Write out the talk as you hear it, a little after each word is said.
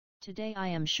Today I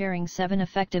am sharing 7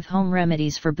 effective home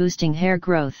remedies for boosting hair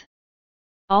growth.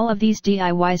 All of these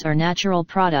DIYs are natural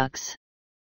products.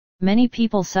 Many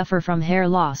people suffer from hair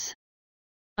loss.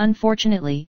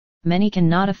 Unfortunately, many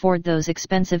cannot afford those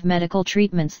expensive medical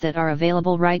treatments that are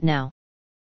available right now.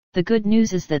 The good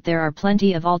news is that there are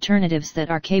plenty of alternatives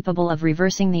that are capable of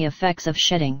reversing the effects of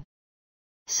shedding.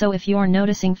 So if you're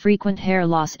noticing frequent hair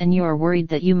loss and you're worried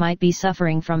that you might be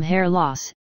suffering from hair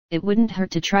loss, it wouldn't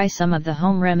hurt to try some of the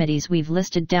home remedies we've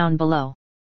listed down below.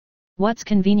 What's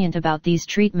convenient about these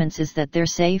treatments is that they're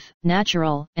safe,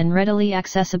 natural, and readily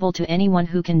accessible to anyone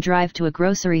who can drive to a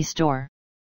grocery store.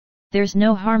 There's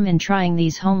no harm in trying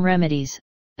these home remedies,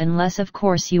 unless of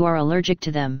course you are allergic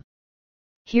to them.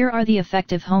 Here are the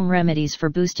effective home remedies for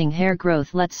boosting hair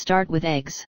growth. Let's start with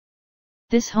eggs.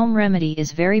 This home remedy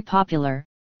is very popular,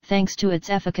 thanks to its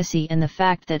efficacy and the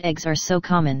fact that eggs are so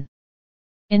common.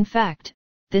 In fact,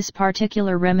 this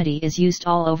particular remedy is used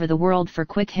all over the world for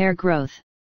quick hair growth.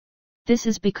 This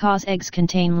is because eggs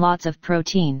contain lots of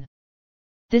protein.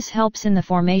 This helps in the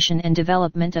formation and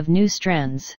development of new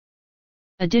strands.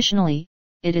 Additionally,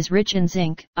 it is rich in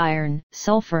zinc, iron,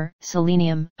 sulfur,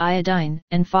 selenium, iodine,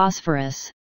 and phosphorus.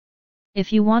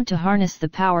 If you want to harness the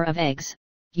power of eggs,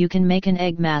 you can make an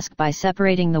egg mask by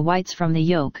separating the whites from the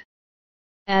yolk.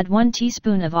 Add 1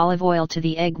 teaspoon of olive oil to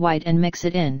the egg white and mix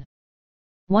it in.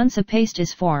 Once a paste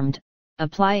is formed,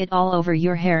 apply it all over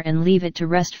your hair and leave it to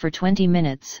rest for 20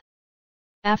 minutes.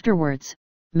 Afterwards,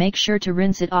 make sure to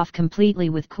rinse it off completely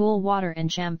with cool water and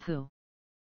shampoo.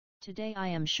 Today I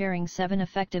am sharing 7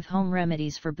 effective home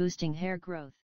remedies for boosting hair growth.